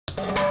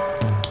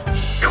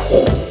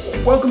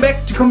Welcome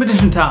back to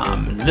competition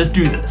time. Let's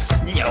do this.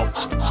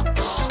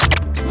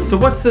 So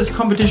what's this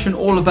competition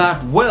all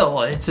about?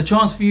 Well, it's a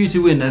chance for you to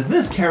win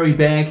this carry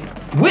bag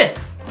with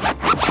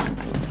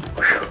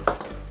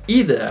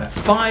either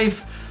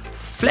 5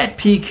 flat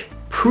peak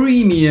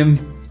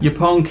premium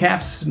Yapon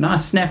caps,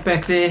 nice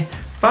snapback there,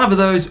 5 of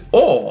those,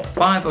 or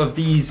 5 of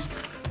these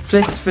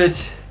flex fit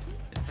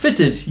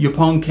fitted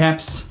Yapon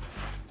caps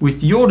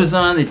with your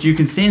design that you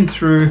can send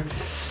through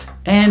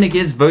and it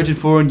gets voted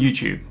for on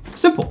YouTube.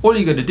 Simple. All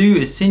you got to do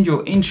is send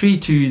your entry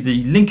to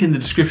the link in the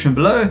description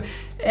below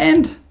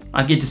and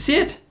I get to see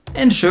it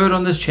and show it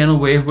on this channel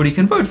where everybody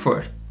can vote for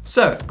it.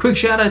 So, quick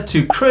shout out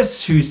to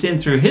Chris who sent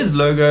through his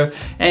logo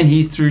and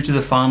he's through to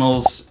the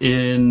finals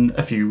in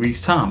a few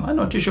weeks time. I'm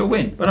not too sure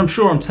when, but I'm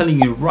sure I'm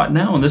telling you right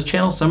now on this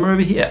channel somewhere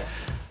over here.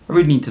 I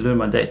really need to learn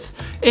my dates.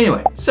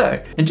 Anyway,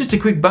 so, and just a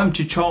quick bump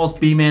to Charles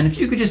B. Man, if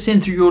you could just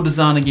send through your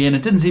design again,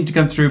 it didn't seem to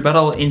come through, but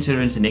I'll enter it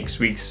into next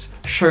week's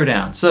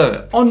showdown.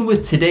 So, on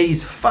with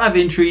today's 5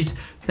 entries.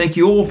 Thank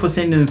you all for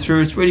sending them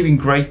through. It's really been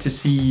great to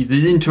see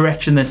the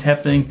interaction that's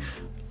happening.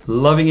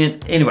 Loving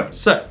it. Anyway,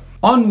 so,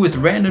 on with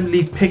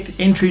randomly picked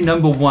entry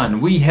number 1,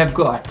 we have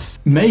got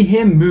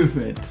Mayhem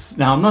Movements.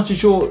 Now, I'm not too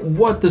sure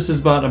what this is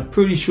about. I'm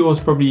pretty sure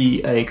it's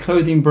probably a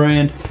clothing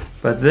brand,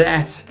 but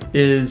that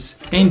is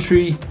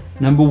entry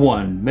number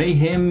 1,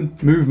 Mayhem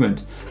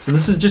Movement. So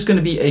this is just going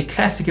to be a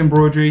classic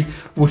embroidery,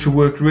 which will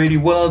work really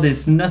well.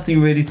 There's nothing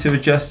really to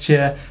adjust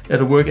here.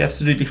 It'll work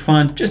absolutely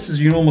fine, just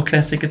as your normal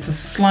classic. It's a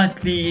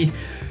slightly,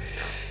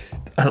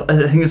 I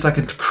think it's like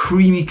a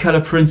creamy color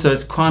print, so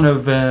it's kind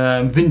of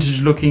vintage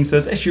looking. So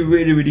it's actually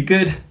really, really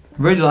good.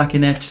 Really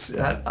liking that. Just,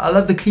 I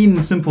love the clean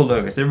and simple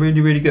logos. They're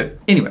really, really good.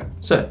 Anyway,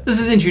 so this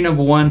is entry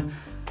number 1.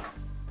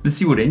 Let's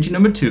see what entry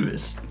number 2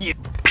 is. Yeah.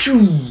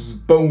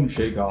 Bone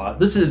shaker.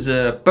 This is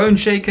a bone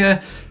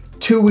shaker,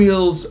 2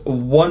 wheels,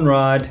 1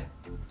 ride.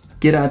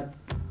 Get out,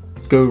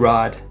 go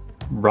ride,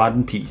 ride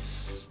in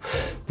peace.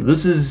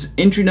 This is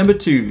entry number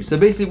 2. So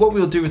basically what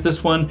we'll do with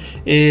this one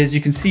is you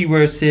can see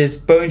where it says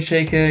bone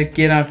shaker,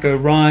 get out, go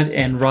ride,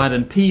 and ride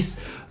in peace.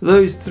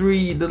 Those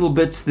 3 little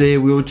bits there,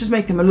 we'll just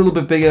make them a little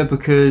bit bigger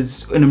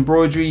because in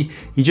embroidery,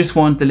 you just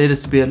want the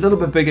letters to be a little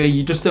bit bigger.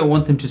 You just don't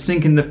want them to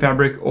sink in the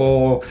fabric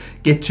or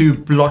get too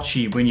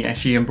blotchy when you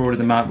actually embroider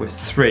them out with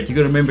thread. You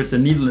got to remember it's a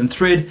needle and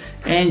thread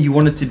and you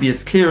want it to be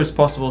as clear as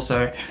possible.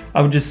 So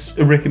I would just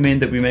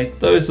recommend that we make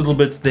those little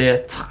bits there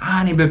a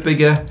tiny bit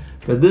bigger.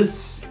 But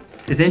this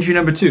is entry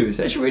number 2. It's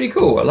actually really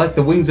cool. I like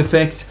the wings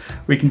effect.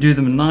 We can do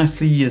them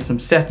nicely, some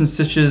satin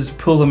stitches,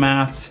 pull them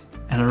out,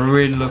 and it'll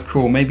really look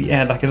cool. Maybe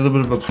add like a little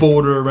bit of a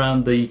border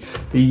around the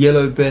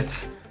yellow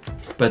bit.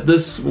 But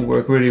this will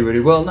work really, really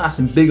well. Nice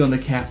and big on the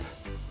cap.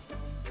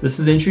 This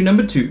is entry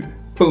number 2,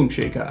 bone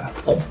shaker.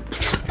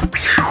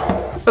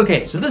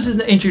 Okay, so this is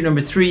entry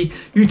number 3.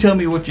 You tell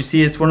me what you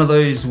see. It's one of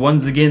those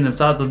ones again that's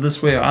either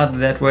this way or either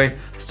that way.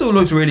 Still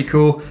looks really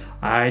cool.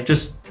 I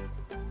just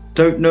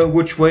don't know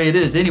which way it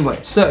is. Anyway,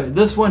 so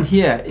this one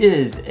here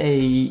is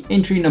a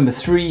entry number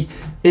 3.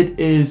 It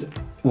is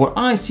what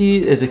I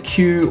see as a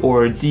Q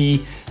or a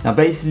D. Now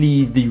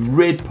basically the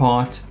red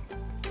part,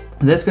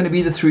 that's going to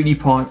be the 3D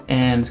part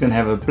and it's going to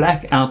have a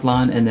black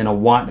outline and then a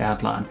white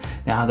outline.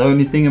 Now the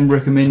only thing I'm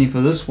recommending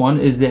for this one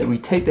is that we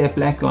take that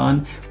black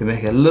line, we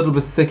make it a little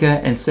bit thicker,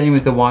 and same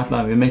with the white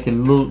line, we make it a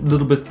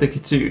little bit thicker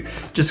too.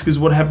 Just because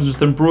what happens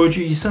with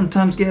embroidery, you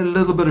sometimes get a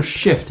little bit of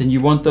shift and you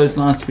want those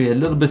lines to be a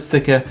little bit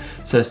thicker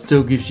so it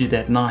still gives you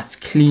that nice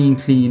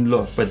clean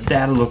look. But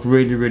that'll look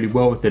really, really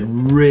well with that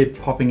red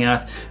popping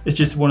out. It's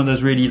just one of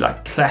those really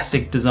like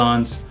classic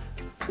designs.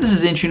 This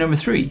is entry number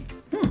 3.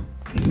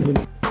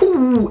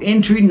 Ooh,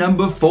 entry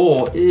number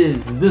 4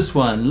 is this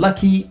one,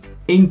 Lucky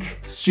Ink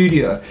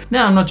Studio.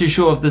 Now I'm not too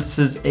sure if this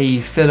is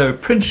a fellow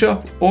print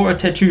shop or a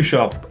tattoo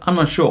shop. I'm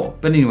not sure,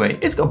 but anyway,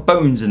 it's got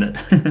bones in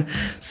it.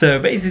 So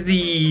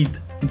basically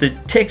the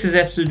text is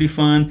absolutely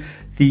fine.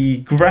 The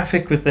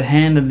graphic with the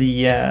hand and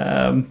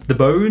the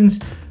bones,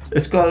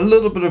 it's got a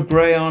little bit of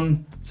grey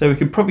on, so we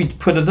can probably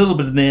put a little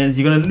bit in there.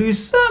 You're going to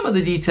lose some of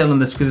the detail in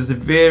this because it's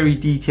a very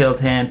detailed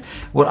hand.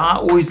 What I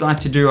always like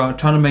to do, I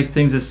try to make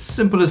things as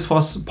simple as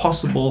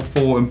possible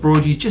for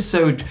embroidery, just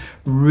so it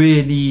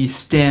really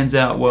stands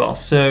out well.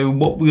 So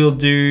what we'll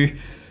do,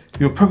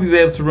 you'll probably be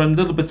able to run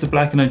little bits of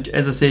black, and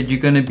as I said,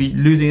 you're going to be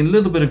losing a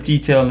little bit of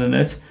detail in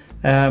it.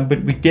 But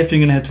we're definitely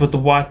going to have to put the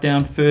white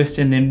down first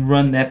and then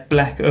run that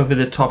black over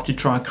the top to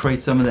try and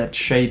create some of that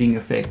shading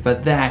effect.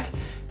 But that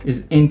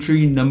is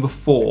entry number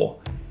 4,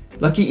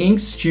 Lucky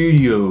Ink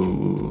Studio.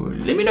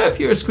 Let me know if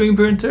you're a screen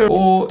printer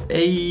or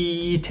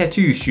a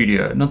tattoo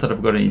studio. Not that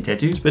I've got any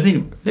tattoos, but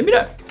anyway, let me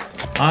know.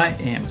 I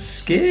am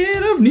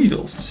scared of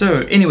needles. So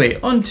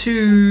anyway, on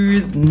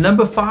to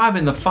number 5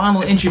 and the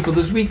final entry for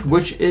this week,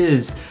 which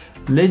is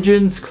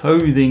Legends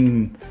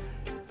Clothing.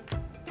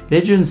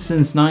 Legends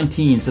since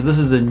 19. So this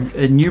is a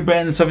new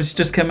brand that's obviously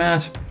just come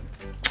out.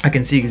 I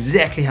can see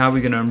exactly how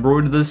we're going to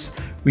embroider this.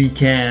 We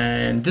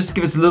can just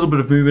give us a little bit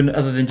of movement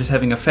other than just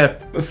having a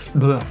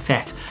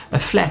fat a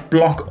flat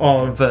block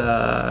of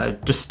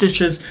just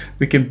stitches,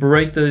 we can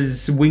break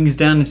those wings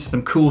down into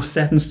some cool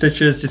satin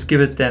stitches. Just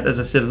give it that, as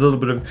I said, a little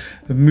bit of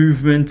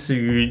movement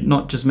to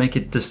not just make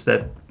it just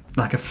that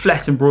like a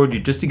flat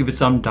embroidery, just to give it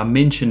some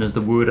dimension is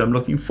the word I'm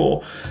looking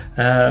for.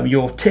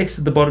 Your text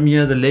at the bottom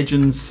here, the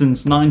legends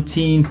since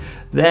 19,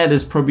 that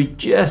is probably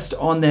just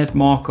on that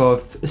mark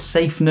of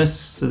safeness,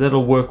 so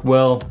that'll work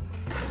well.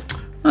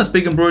 Nice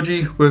big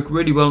embroidery, work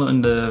really well,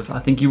 and I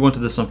think you wanted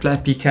this on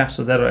flat peak caps,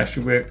 so that'll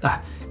actually work.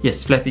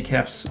 Yes, flat peak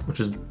caps, which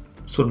is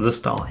sort of this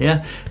style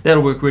here.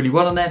 That'll work really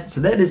well on that. So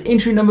that is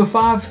entry number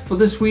 5 for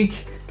this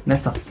week. And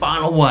that's the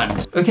final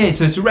one. Okay,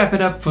 so to wrap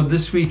it up for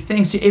this week,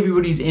 thanks to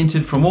everybody who's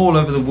entered from all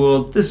over the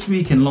world this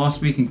week and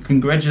last week, and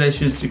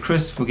congratulations to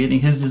Chris for getting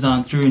his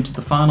design through into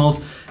the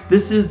finals.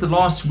 This is the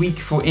last week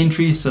for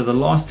entries, so the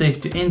last day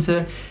to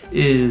enter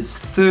is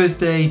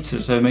Thursday,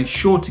 so make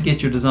sure to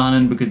get your design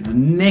in, because the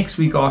next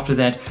week after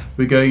that,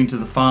 we're going to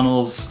the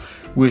finals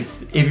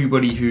with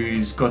everybody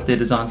who's got their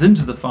designs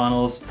into the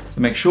finals. So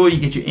make sure you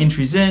get your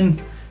entries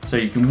in, so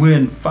you can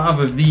win 5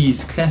 of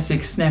these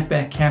classic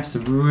snapback caps,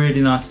 really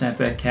nice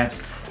snapback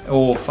caps,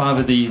 or 5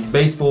 of these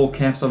baseball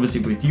caps,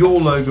 obviously with your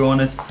logo on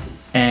it,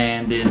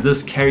 and then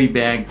this carry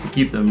bag to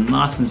keep them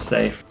nice and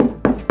safe.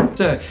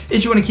 So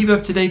if you want to keep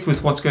up to date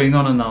with what's going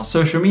on our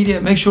social media,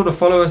 make sure to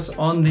follow us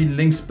on the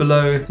links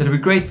below. It'll be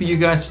great for you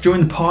guys to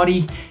join the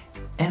party,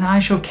 and I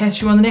shall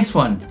catch you on the next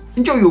one.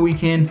 Enjoy your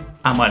weekend.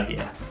 I'm out of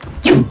here.